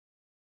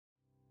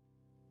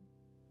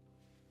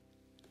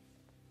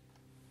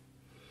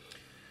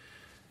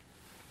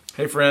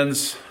Hey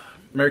friends,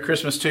 Merry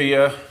Christmas to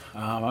you.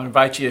 I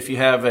invite you, if you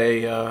have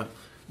a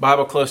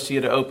Bible close to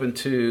you, to open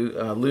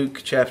to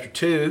Luke chapter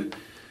 2,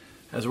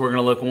 as we're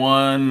going to look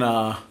one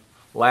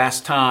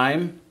last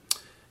time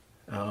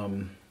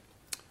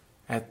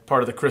at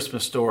part of the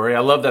Christmas story. I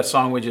love that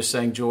song we just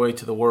sang, Joy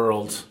to the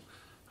World.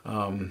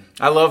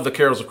 I love the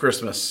carols of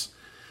Christmas.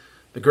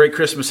 The great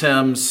Christmas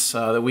hymns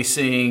that we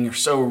sing are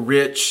so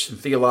rich in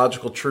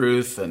theological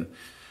truth and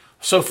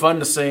so fun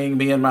to sing.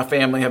 Me and my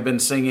family have been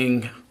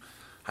singing,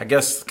 I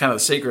guess, kind of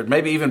the secret,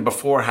 maybe even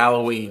before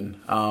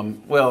Halloween.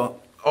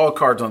 All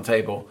cards on the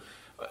table.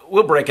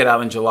 We'll break it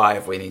out in July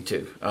if we need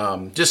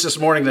to. Just this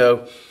morning,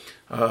 though,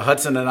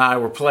 Hudson and I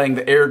were playing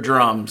the air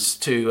drums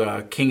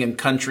to King and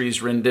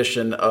Country's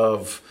rendition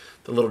of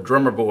The Little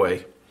Drummer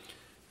Boy.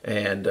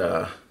 And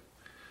I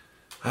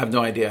have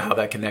no idea how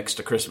that connects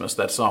to Christmas,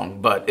 that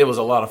song. But it was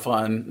a lot of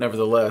fun,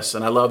 nevertheless.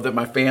 And I love that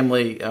my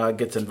family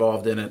gets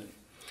involved in it.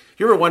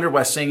 You ever wondered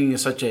why singing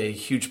is such a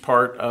huge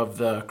part of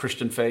the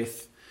Christian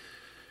faith?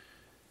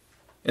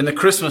 In the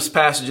Christmas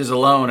passages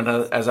alone, and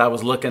as I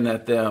was looking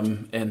at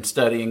them and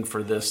studying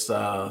for this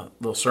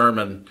little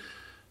sermon,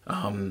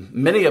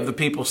 many of the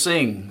people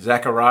sing.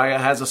 Zechariah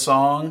has a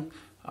song.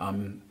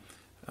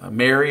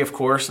 Mary, of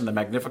course, in the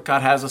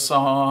Magnificat has a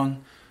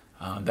song.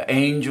 The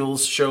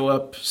angels show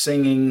up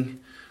singing.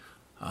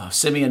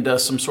 Simeon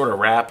does some sort of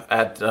rap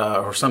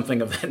or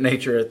something of that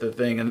nature at the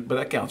thing, but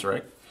that counts,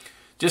 right?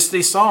 Just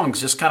these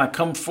songs just kind of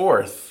come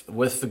forth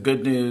with the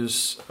good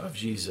news of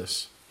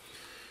Jesus.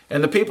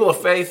 And the people of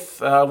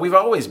faith, we've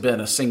always been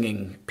a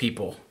singing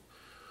people.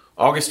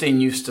 Augustine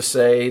used to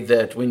say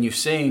that when you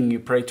sing, you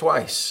pray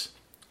twice,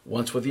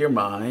 once with your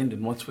mind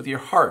and once with your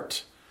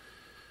heart.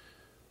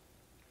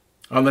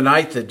 On the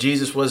night that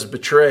Jesus was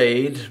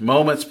betrayed,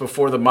 moments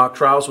before the mock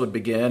trials would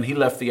begin, he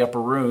left the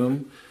upper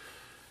room.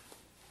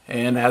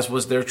 And as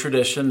was their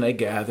tradition, they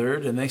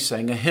gathered and they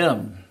sang a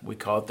hymn. We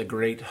call it the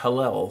Great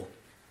Hallel.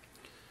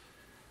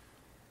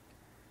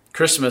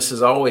 Christmas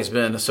has always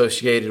been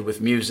associated with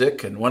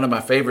music, and one of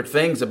my favorite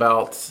things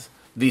about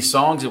these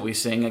songs that we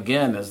sing,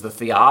 again, is the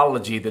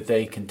theology that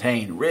they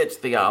contain, rich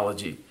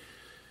theology.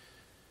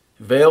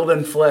 Veiled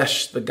in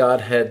flesh the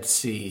Godhead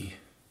see.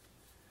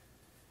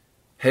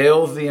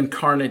 Hail the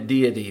incarnate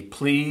deity,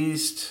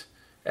 pleased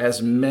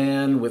as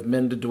man with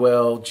men to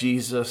dwell,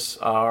 Jesus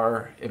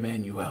our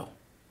Emmanuel.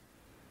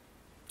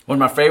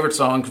 One of my favorite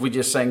songs we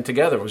just sang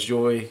together was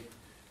Joy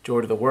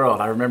to the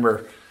World. I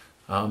remember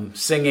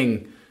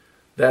singing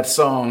that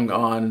song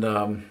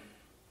on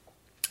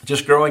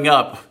just growing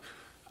up.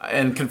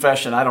 In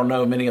confession, I don't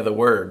know many of the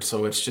words,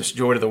 so it's just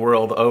Joy to the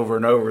World over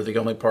and over, the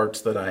only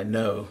parts that I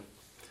know.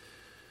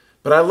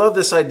 But I love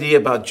this idea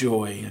about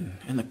joy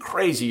and the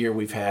crazy year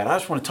we've had. I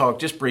just want to talk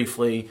just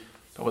briefly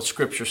about what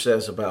Scripture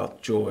says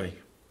about joy.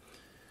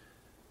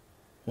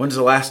 When's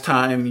the last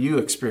time you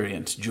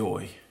experienced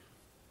joy?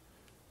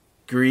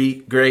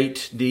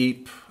 Great,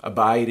 deep,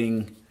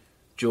 abiding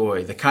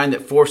joy. The kind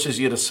that forces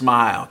you to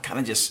smile, kind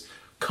of just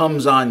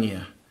comes on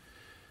you.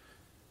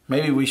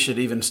 Maybe we should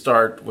even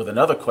start with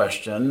another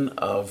question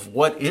of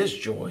what is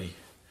joy?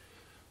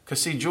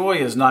 Because see, joy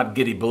is not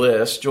giddy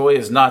bliss. Joy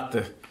is not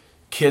the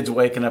kids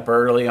waking up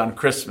early on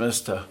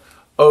Christmas to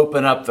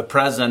open up the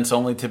presents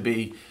only to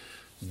be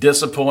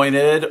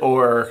disappointed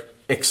or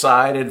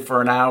excited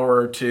for an hour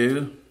or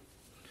two.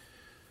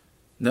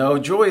 No,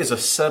 joy is a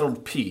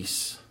settled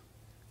peace.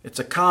 It's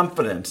a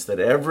confidence that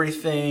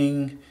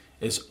everything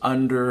is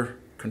under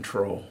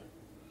control.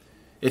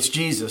 It's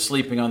Jesus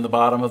sleeping on the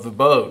bottom of the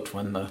boat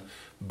when the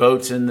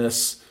boat's in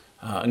this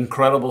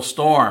incredible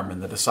storm and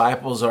the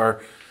disciples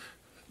are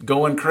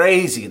going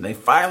crazy and they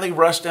finally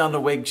rush down to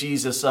wake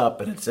Jesus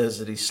up, and it says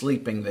that he's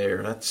sleeping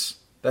there.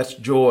 That's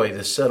joy,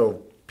 the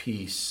settled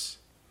peace.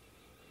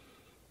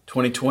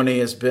 2020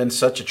 has been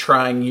such a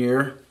trying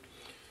year.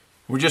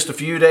 We're just a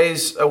few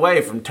days away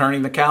from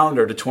turning the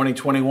calendar to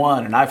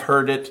 2021, and I've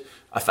heard it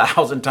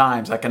 1,000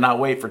 times. I cannot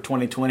wait for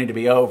 2020 to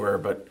be over,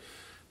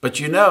 but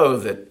you know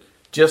that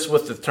just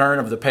with the turn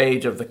of the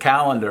page of the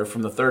calendar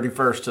from the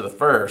 31st to the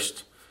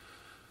 1st,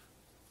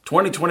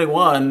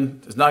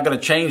 2021 is not going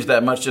to change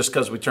that much just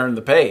because we turned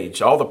the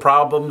page. All the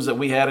problems that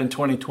we had in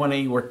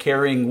 2020 we're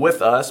carrying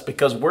with us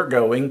because we're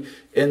going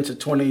into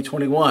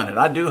 2021. And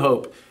I do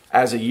hope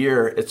as a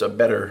year it's a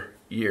better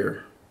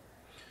year.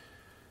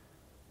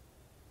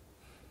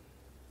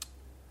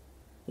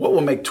 What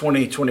will make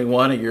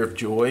 2021 a year of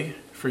joy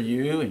for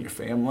you and your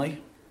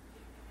family?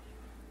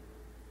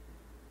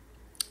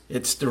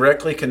 It's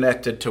directly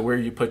connected to where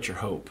you put your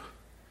hope.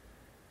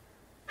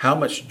 How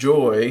much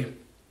joy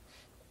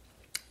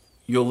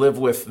you'll live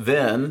with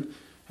then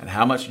and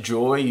how much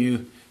joy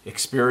you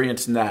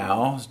experience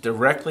now is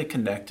directly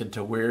connected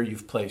to where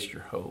you've placed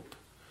your hope.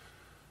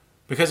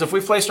 Because if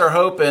we placed our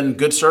hope in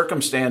good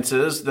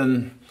circumstances,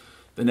 then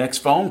the next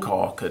phone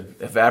call could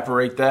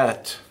evaporate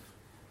that.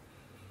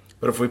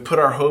 But if we put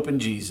our hope in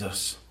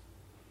Jesus,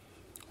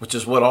 which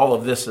is what all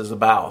of this is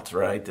about,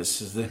 right?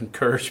 This is the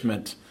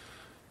encouragement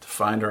to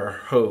find our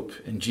hope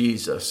in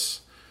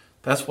Jesus.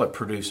 That's what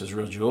produces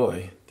real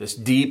joy. This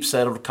deep,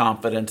 settled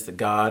confidence that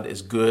God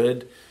is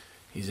good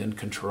He's in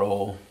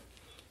control.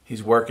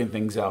 He's working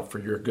things out for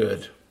your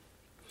good.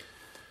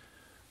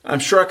 I'm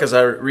struck as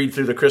I read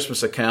through the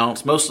Christmas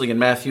accounts, mostly in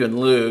Matthew and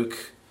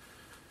Luke.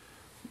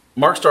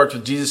 Mark starts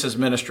with Jesus'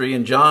 ministry,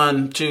 and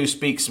John, too,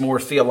 speaks more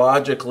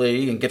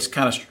theologically and gets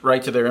kind of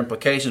right to their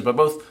implications. But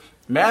both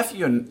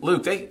Matthew and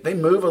Luke, they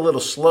move a little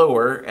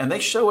slower, and they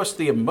show us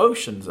the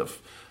emotions of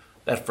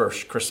that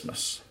first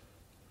Christmas.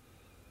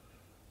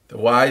 The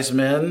wise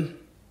men,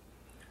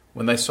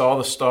 when they saw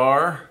the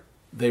star,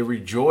 they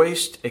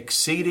rejoiced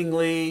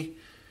exceedingly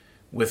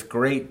with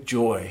great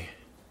joy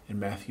in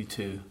Matthew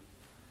 2.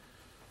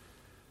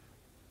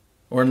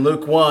 Or in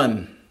Luke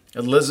 1,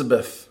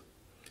 Elizabeth,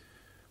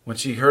 when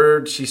she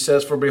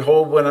says, "For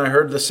behold, when I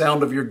heard the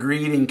sound of your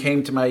greeting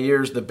came to my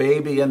ears, the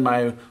baby in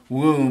my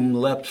womb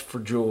leapt for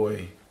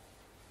joy."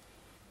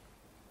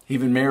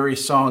 Even Mary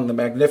sang the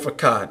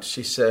Magnificat.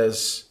 She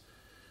says,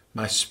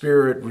 "My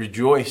spirit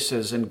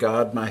rejoices in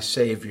God my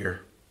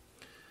Savior."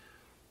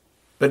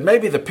 But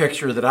maybe the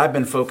picture that I've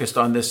been focused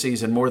on this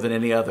season more than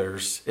any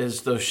others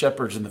is those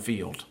shepherds in the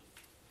field.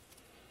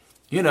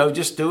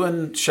 Just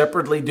doing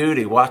shepherdly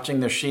duty, watching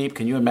their sheep.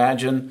 Can you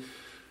imagine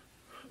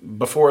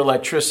before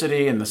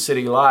electricity and the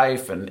city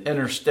life and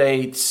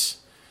interstates,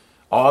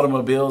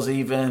 automobiles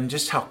even,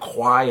 just how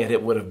quiet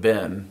it would have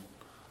been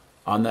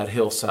on that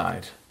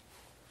hillside?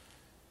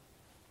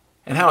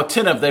 And how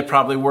attentive they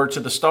probably were to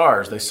the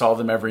stars. They saw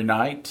them every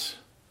night.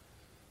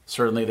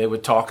 Certainly they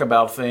would talk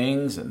about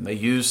things, and they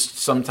used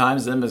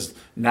sometimes them as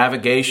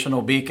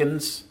navigational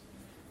beacons.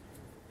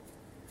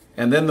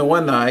 And then the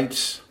one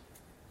night,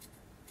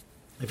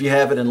 if you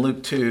have it in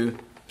Luke 2,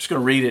 I'm just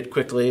going to read it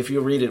quickly. If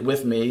you'll read it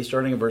with me,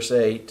 starting in verse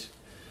 8.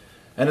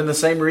 "And in the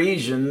same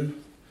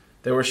region,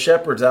 there were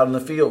shepherds out in the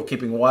field,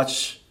 keeping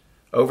watch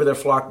over their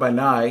flock by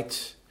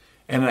night.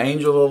 And an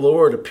angel of the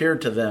Lord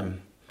appeared to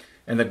them.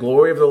 And the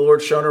glory of the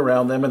Lord shone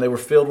around them, and they were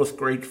filled with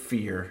great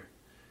fear.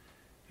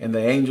 And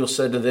the angel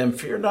said to them,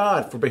 'Fear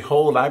not, for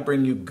behold, I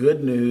bring you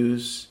good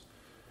news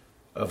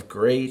of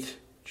great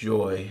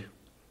joy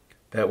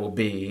that will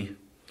be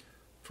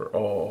for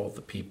all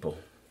the people.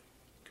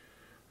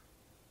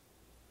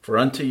 For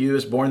unto you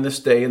is born this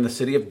day in the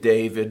city of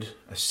David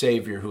a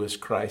Savior, who is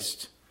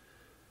Christ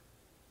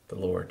the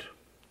Lord.'"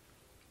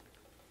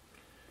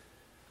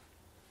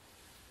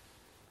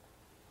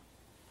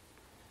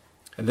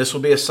 "And this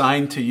will be a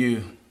sign to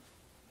you.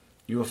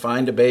 You will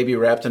find a baby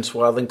wrapped in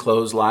swaddling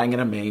clothes, lying in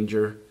a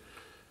manger."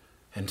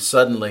 And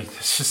suddenly,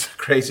 this is the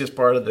craziest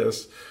part of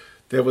this,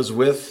 there was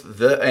with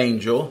one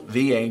angel,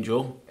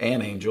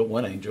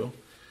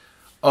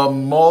 a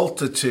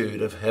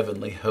multitude of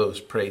heavenly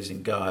hosts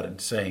praising God and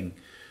saying,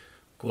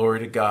 "Glory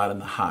to God in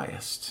the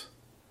highest,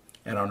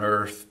 and on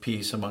earth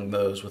peace among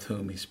those with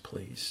whom he's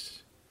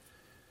pleased."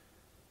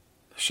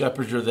 The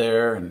shepherds are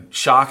there, and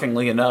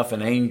shockingly enough,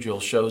 an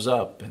angel shows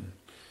up and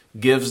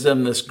gives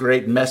them this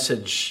great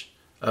message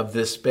of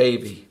this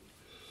baby.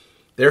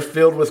 They're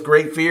filled with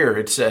great fear,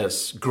 it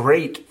says.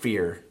 Great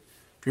fear.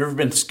 Have you ever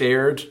been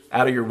scared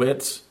out of your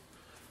wits?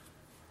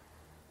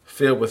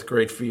 Filled with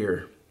great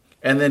fear.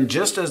 And then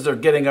just as they're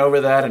getting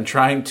over that and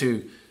trying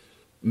to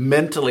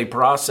mentally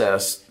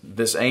process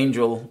this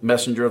angel,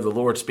 messenger of the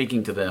Lord,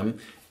 speaking to them,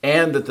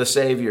 and that the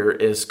Savior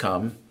is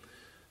come,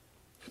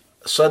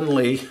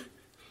 suddenly,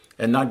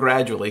 and not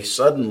gradually,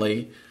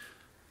 suddenly,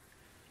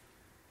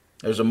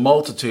 there's a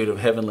multitude of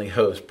heavenly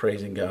hosts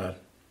praising God.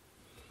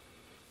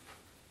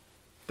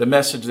 The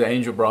message the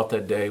angel brought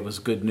that day was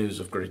good news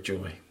of great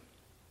joy.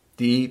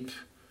 Deep,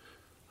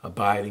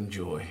 abiding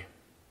joy.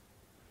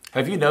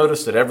 Have you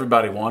noticed that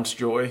everybody wants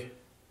joy?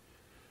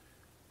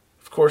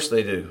 Of course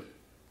they do.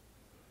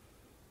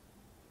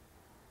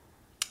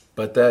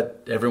 But that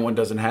everyone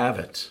doesn't have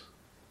it.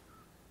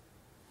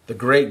 The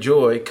great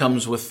joy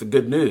comes with the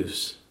good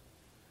news.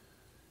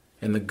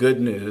 And the good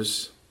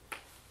news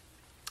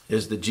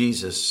is that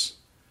Jesus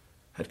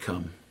had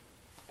come.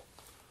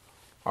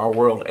 Our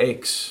world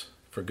aches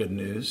for good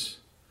news,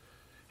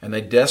 and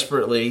they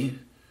desperately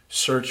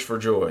search for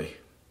joy.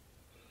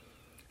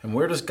 And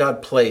where does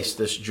God place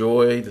this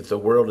joy that the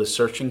world is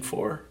searching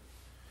for?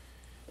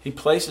 He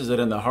places it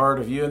in the heart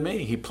of you and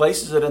me. He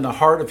places it in the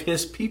heart of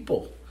his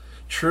people.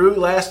 True,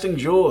 lasting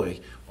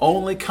joy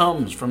only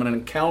comes from an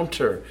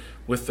encounter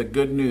with the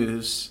good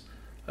news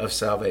of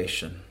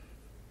salvation.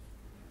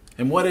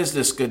 And what is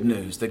this good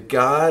news? That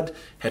God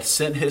had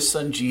sent his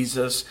son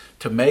Jesus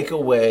to make a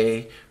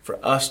way for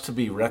us to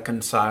be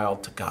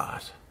reconciled to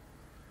God.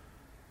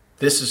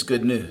 This is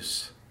good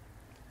news.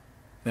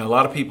 Now, a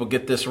lot of people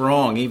get this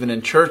wrong, even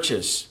in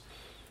churches.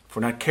 If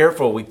we're not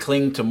careful, we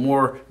cling to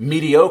more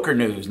mediocre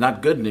news,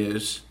 not good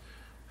news.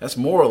 That's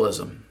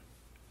moralism.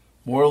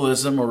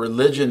 Moralism or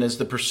religion is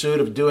the pursuit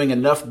of doing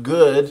enough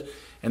good,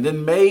 and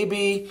then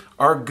maybe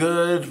our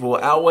good will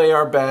outweigh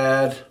our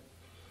bad,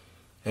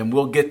 and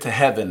we'll get to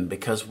heaven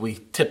because we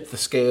tip the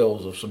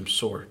scales of some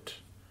sort.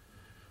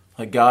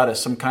 Like God is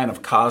some kind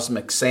of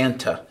cosmic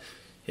Santa.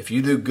 If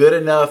you do good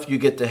enough, you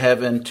get to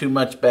heaven. Too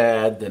much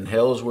bad, then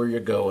hell's where you're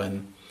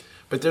going.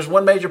 But there's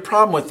one major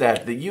problem with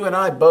that you and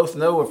I both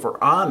know, if we're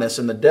honest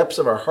in the depths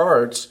of our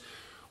hearts,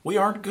 we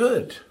aren't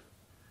good.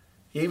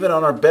 Even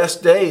on our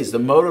best days, the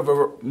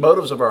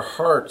motives of our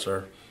hearts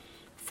are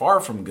far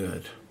from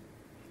good.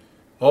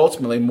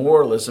 Ultimately,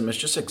 moralism is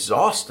just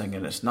exhausting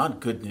and it's not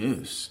good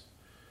news.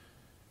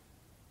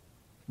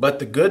 But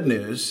the good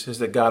news is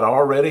that God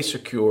already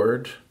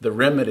secured the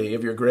remedy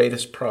of your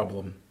greatest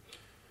problem.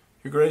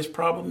 Your greatest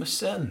problem is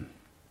sin.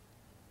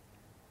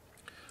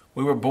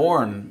 We were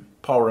born,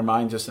 Paul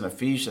reminds us in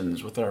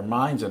Ephesians, with our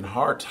minds and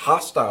hearts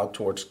hostile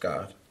towards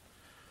God.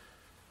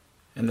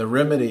 And the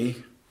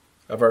remedy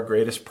of our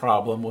greatest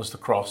problem was the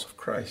cross of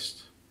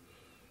Christ.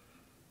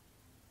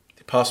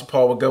 The Apostle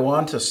Paul will go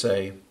on to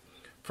say,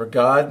 "For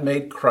God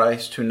made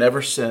Christ, who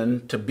never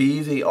sinned, to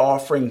be the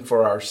offering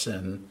for our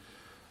sin,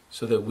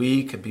 so that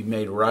we could be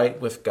made right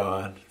with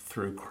God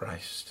through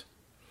Christ."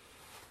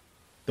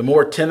 The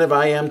more attentive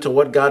I am to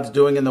what God's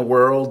doing in the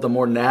world, the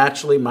more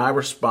naturally my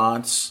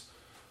response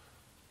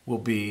will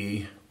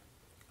be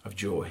of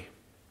joy.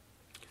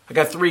 I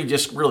got 3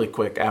 just really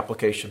quick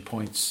application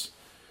points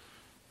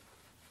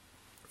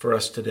for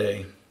us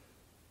today.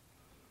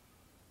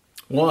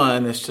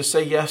 One is to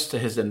say yes to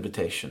his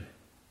invitation.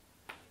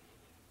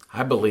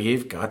 I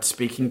believe God's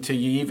speaking to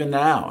you even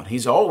now.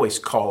 He's always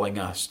calling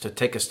us to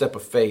take a step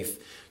of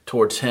faith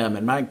towards him.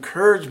 And my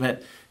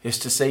encouragement is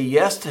to say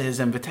yes to his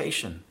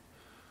invitation.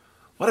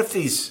 What if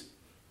these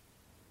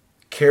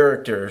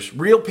characters,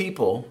 real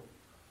people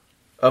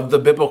of the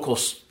biblical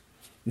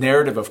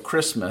narrative of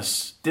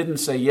Christmas, didn't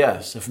say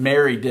yes? If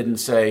Mary didn't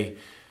say,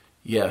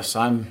 "Yes,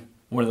 I'm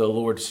one of the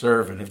Lord's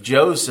servant." If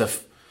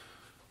Joseph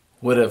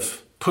would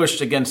have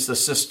pushed against the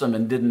system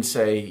and didn't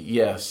say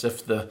yes.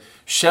 If the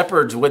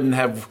shepherds wouldn't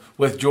have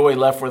with joy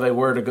left where they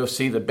were to go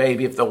see the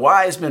baby. If the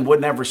wise men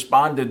wouldn't have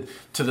responded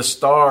to the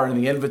star and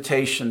the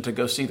invitation to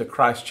go see the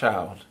Christ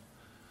child.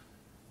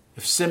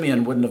 If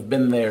Simeon wouldn't have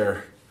been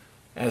there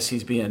as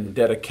he's being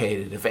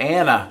dedicated. If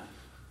Anna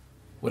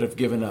would have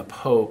given up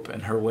hope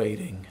in her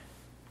waiting.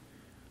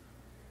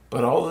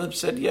 But all of them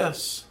said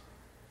yes.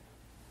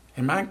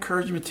 And my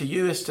encouragement to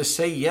you is to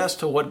say yes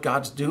to what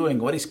God's doing,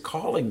 what he's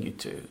calling you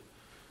to.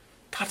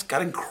 God's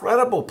got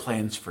incredible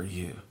plans for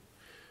you.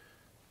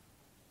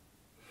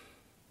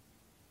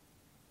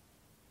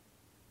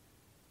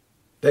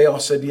 They all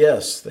said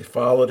yes. They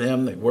followed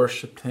him. They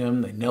worshiped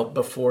him. They knelt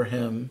before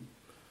him.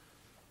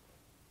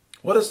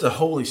 What is the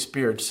Holy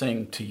Spirit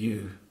saying to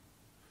you?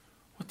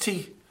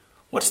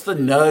 What's the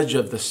nudge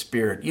of the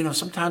Spirit? You know,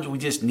 sometimes we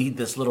just need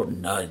this little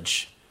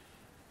nudge.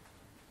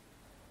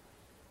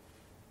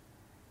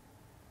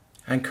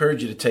 I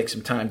encourage you to take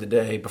some time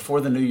today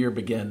before the new year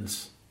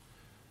begins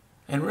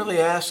and really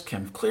ask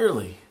him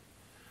clearly.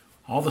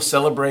 All the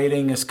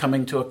celebrating is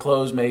coming to a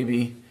close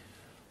maybe.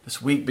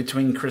 This week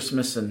between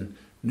Christmas and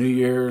New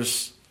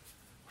Year's,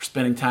 we're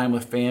spending time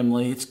with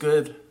family. It's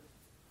good.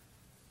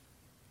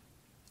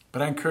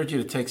 But I encourage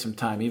you to take some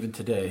time, even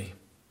today,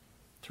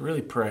 to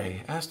really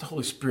pray. Ask the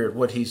Holy Spirit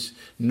what he's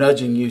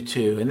nudging you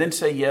to, and then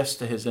say yes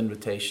to his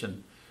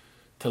invitation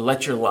to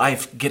let your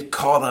life get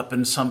caught up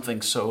in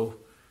something so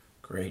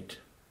great.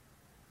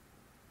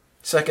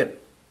 Second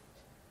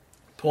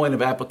point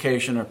of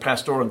application or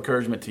pastoral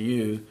encouragement to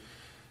you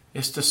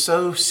is to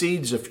sow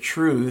seeds of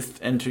truth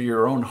into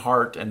your own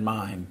heart and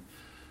mind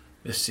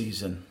this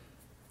season.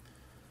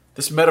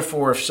 This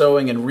metaphor of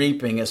sowing and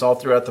reaping is all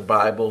throughout the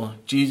Bible.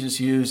 Jesus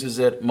uses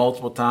it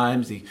multiple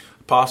times. The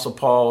Apostle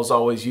Paul is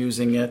always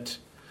using it.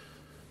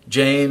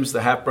 James,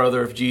 the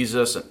half-brother of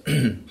Jesus,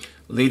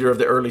 leader of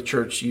the early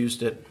church,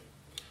 used it.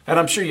 And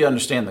I'm sure you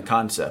understand the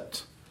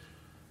concept.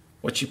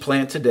 What you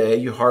plant today,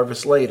 you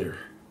harvest later.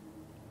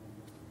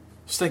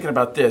 I was thinking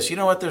about this. You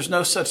know what? There's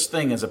no such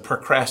thing as a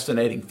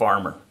procrastinating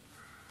farmer.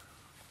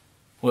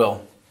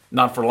 Well,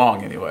 not for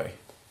long anyway.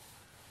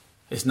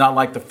 It's not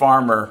like the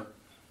farmer,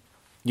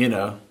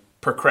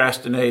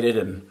 procrastinated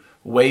and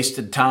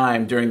wasted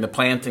time during the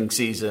planting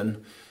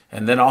season.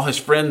 And then all his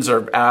friends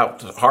are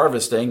out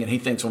harvesting and he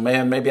thinks, well,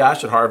 man, maybe I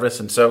should harvest.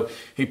 And so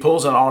he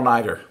pulls an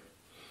all-nighter.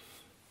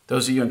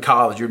 Those of you in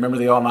college, you remember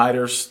the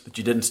all-nighters that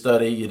you didn't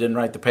study, you didn't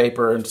write the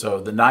paper. And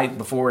so the night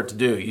before it's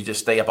due, you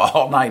just stay up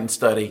all night and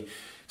study,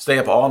 stay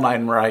up all night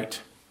and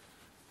write.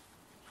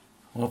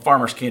 Well,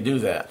 farmers can't do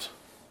that.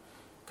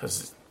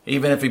 Because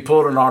even if he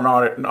pulled an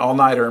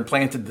all-nighter and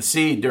planted the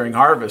seed during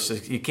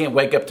harvest, you can't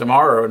wake up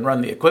tomorrow and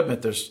run the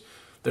equipment.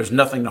 There's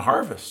nothing to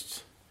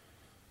harvest.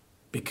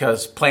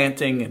 Because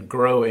planting and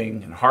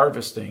growing and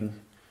harvesting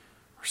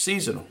are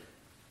seasonal.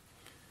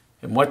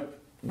 And what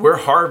we're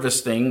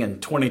harvesting in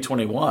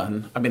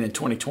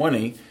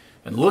 2020,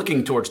 and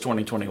looking towards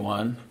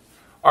 2021,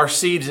 are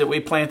seeds that we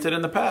planted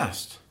in the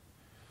past.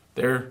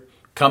 They're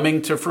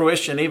coming to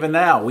fruition even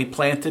now. We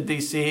planted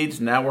these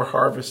seeds, now we're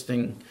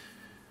harvesting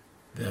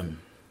them.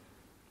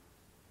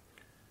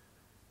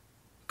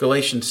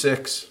 Galatians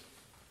 6,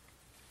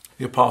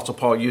 the Apostle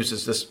Paul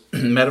uses this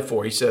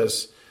metaphor. He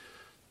says,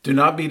 "Do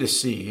not be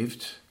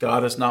deceived,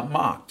 God is not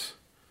mocked.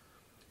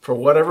 For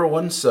whatever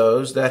one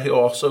sows, that he'll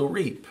also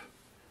reap.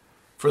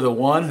 For the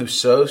one who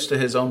sows to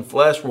his own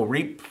flesh will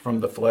reap from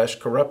the flesh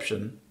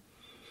corruption,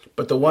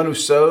 but the one who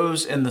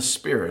sows in the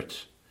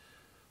Spirit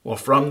will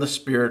from the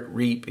Spirit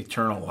reap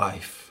eternal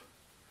life."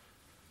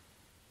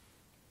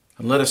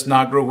 And let us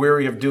not grow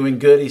weary of doing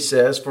good, he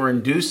says, for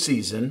in due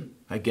season,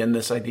 again,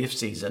 this idea of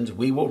seasons,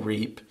 we will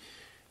reap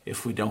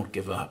if we don't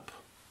give up.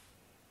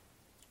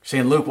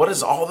 Saying, Luke, what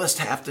does all this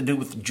have to do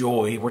with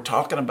joy? We're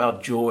talking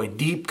about joy,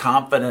 deep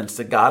confidence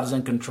that God is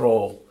in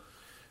control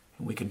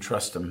and we can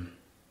trust him.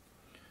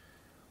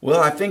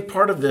 Well, I think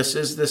part of this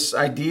is this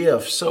idea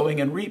of sowing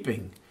and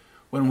reaping.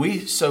 When we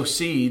sow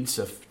seeds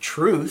of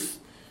truth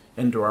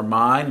into our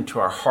mind, into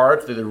our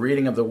heart, through the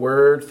reading of the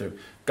word, through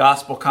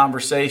gospel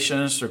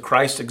conversations, through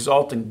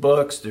Christ-exalting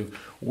books, through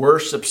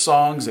worship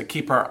songs that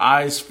keep our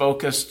eyes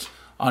focused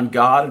on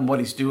God and what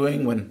he's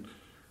doing,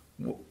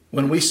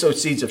 when we sow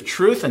seeds of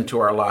truth into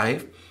our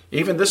life,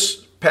 even this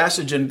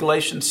passage in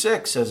Galatians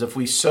 6 says, if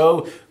we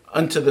sow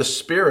unto the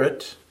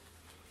Spirit,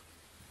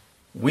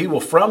 we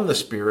will from the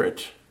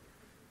Spirit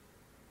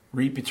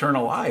reap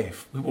eternal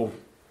life. We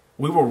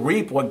will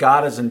reap what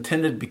God has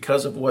intended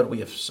because of what we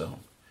have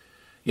sown.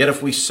 Yet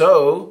if we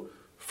sow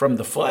from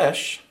the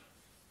flesh,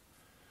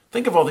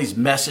 think of all these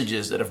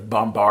messages that have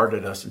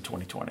bombarded us in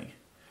 2020.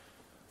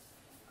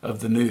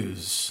 Of the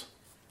news,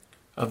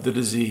 of the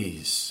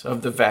disease,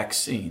 of the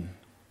vaccine,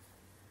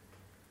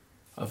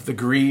 of the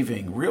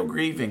grieving, real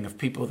grieving of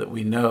people that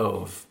we know,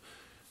 of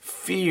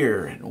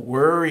fear and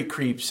worry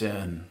creeps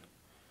in.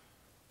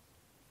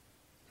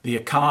 The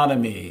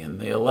economy and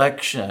the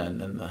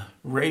election and the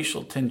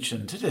racial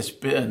tensions. It has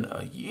been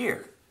a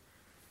year.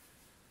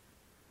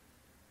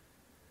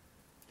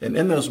 And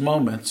in those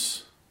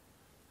moments,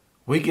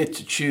 we get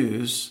to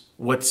choose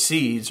what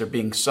seeds are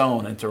being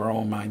sown into our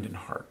own mind and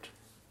heart.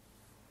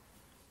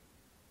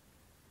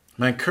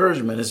 My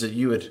encouragement is that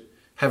you would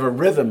have a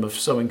rhythm of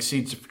sowing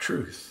seeds of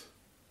truth.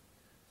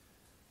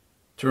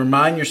 To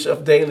remind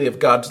yourself daily of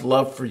God's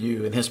love for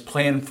you and his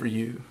plan for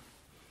you.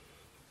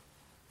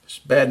 It's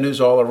bad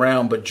news all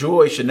around, but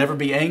joy should never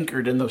be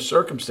anchored in those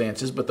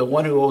circumstances, but the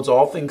one who holds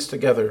all things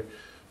together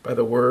by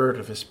the word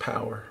of his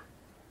power.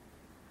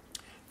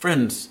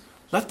 Friends,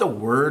 let the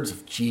words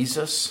of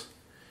Jesus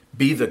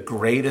be the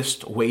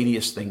greatest,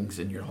 weightiest things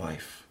in your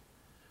life.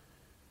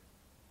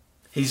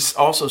 He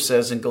also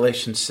says in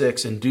Galatians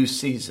 6, in due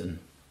season.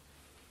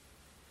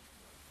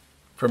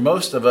 For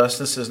most of us,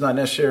 this has not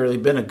necessarily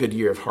been a good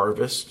year of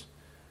harvest.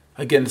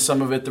 Again,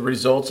 some of it the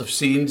results of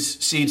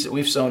seeds that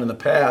we've sown in the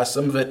past.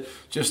 Some of it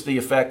just the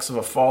effects of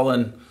a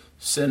fallen,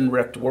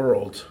 sin-wrecked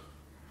world.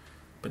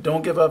 But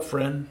don't give up,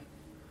 friend.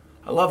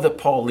 I love that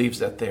Paul leaves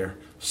that there.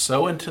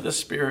 Sow into the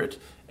Spirit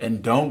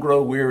and don't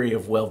grow weary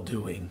of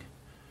well-doing.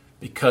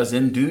 Because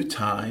in due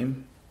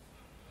time,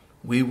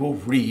 we will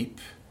reap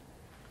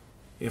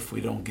if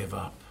we don't give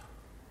up.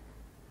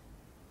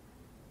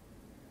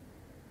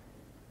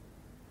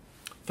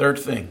 Third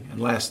thing and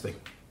last thing.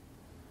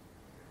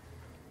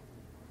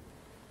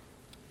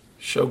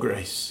 Show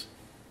grace.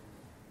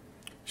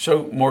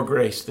 Show more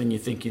grace than you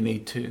think you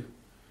need to.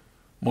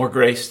 More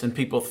grace than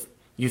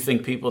you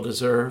think people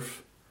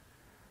deserve.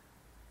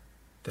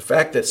 The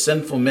fact that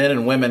sinful men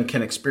and women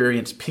can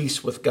experience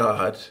peace with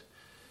God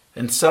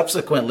and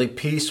subsequently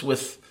peace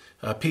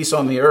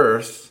on the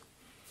earth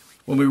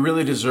when we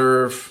really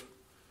deserve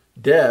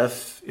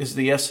death is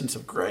the essence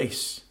of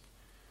grace.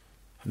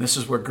 And this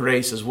is where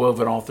grace is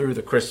woven all through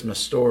the Christmas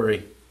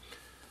story.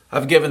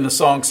 I've given the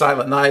song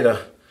Silent Night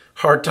a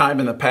hard time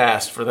in the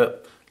past for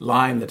that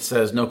line that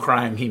says, no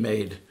crime he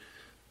made.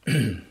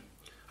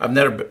 I've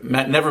never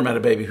met a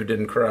baby who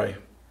didn't cry.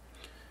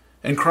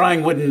 And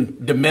crying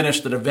wouldn't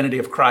diminish the divinity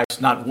of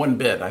Christ, not one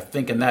bit. I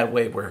think in that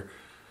way we're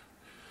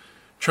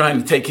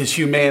trying to take his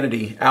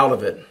humanity out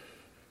of it.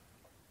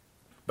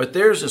 But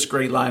there's this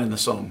great line in the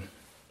song.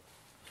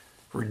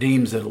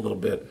 Redeems it a little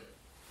bit.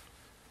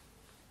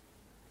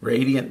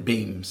 Radiant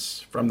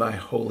beams from thy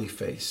holy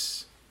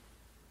face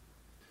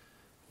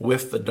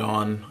with the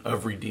dawn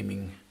of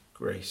redeeming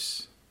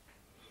grace.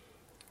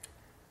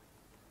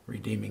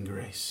 Redeeming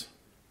grace.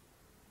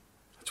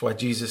 That's why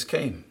Jesus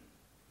came.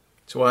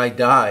 That's why he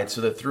died,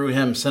 so that through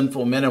him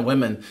sinful men and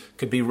women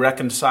could be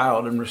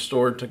reconciled and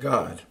restored to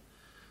God.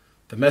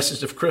 The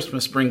message of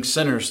Christmas brings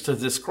sinners to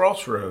this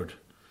crossroad.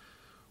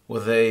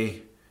 Well,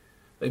 they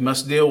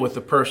must deal with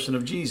the person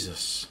of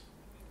Jesus.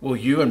 Will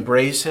you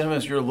embrace him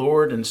as your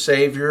Lord and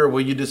Savior, or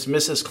will you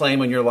dismiss his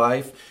claim on your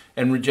life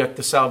and reject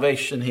the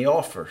salvation he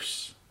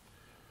offers?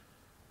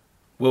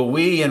 Will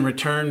we in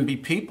return be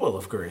people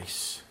of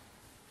grace?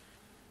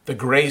 The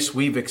grace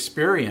we've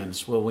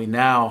experienced, will we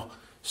now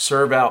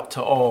serve out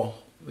to all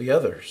the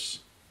others?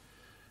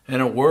 In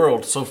a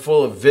world so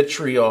full of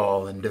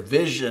vitriol and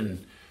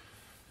division,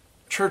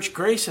 church,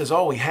 grace is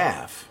all we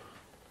have.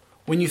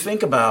 When you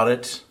think about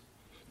it,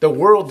 the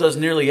world does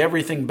nearly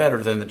everything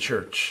better than the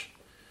church.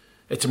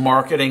 Its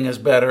marketing is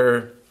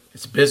better.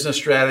 Its business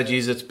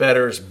strategies, it's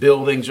better. Its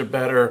buildings are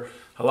better.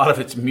 A lot of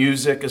its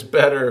music is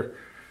better.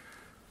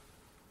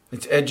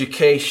 Its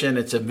education,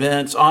 its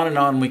events,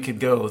 on we could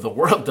go. The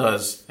world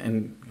does,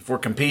 and if we're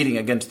competing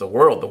against the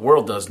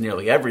world does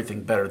nearly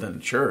everything better than the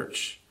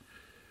church.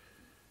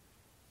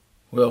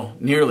 Well,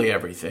 nearly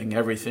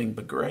everything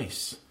but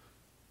grace.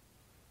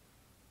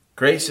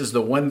 Grace is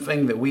the one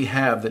thing that we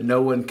have that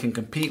no one can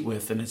compete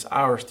with, and it's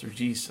ours through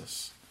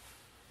Jesus.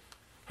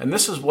 And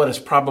this is what has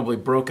probably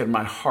broken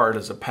my heart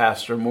as a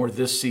pastor more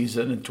this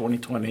season in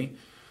 2020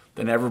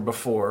 than ever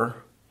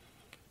before,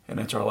 and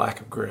it's our lack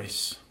of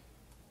grace.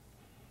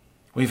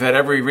 We've had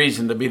every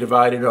reason to be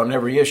divided on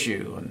every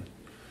issue, and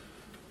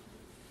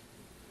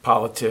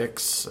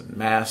politics and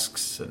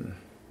masks and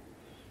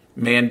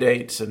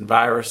mandates and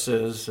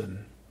viruses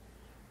and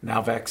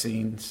now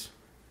vaccines.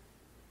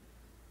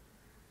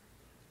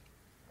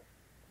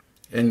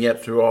 And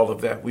yet through all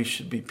of that, we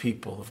should be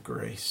people of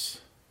grace.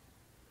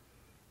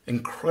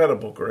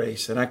 Incredible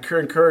grace. And I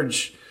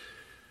encourage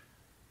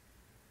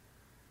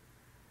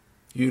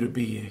you to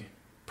be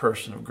a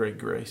person of great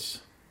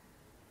grace.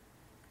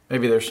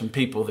 Maybe there's some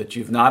people that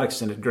you've not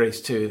extended grace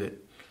to,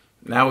 that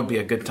now would be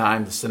a good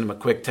time to send them a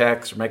quick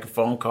text or make a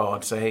phone call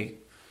and say, hey,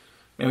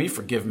 man, will you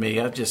forgive me?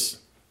 I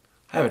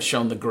haven't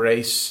shown the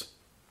grace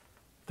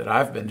that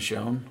I've been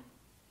shown.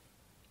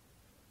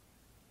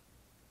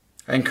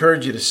 I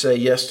encourage you to say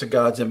yes to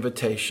God's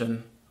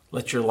invitation.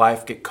 Let your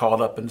life get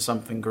caught up in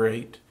something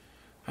great.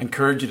 I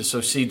encourage you to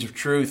sow seeds of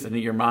truth into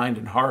your mind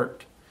and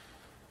heart.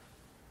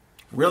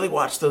 Really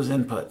watch those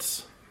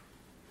inputs.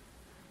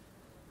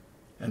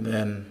 And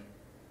then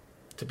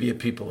to be a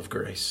people of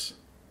grace.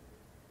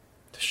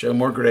 To show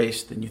more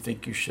grace than you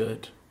think you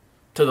should.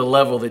 To the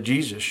level that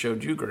Jesus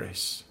showed you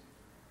grace.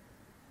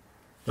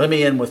 Let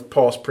me end with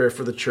Paul's prayer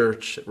for the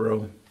church at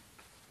Rome.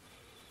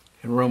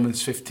 In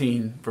Romans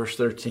 15, verse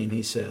 13,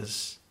 he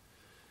says,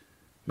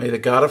 may the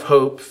God of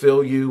hope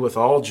fill you with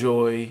all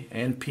joy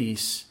and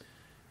peace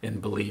in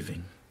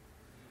believing.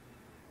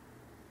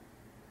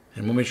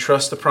 And when we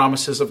trust the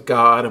promises of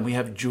God and we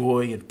have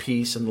joy and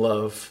peace and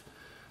love,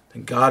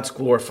 then God's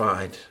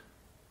glorified.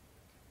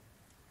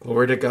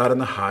 Glory to God in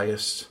the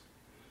highest,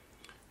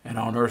 and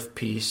on earth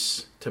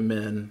peace to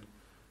men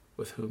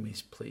with whom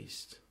he's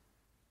pleased.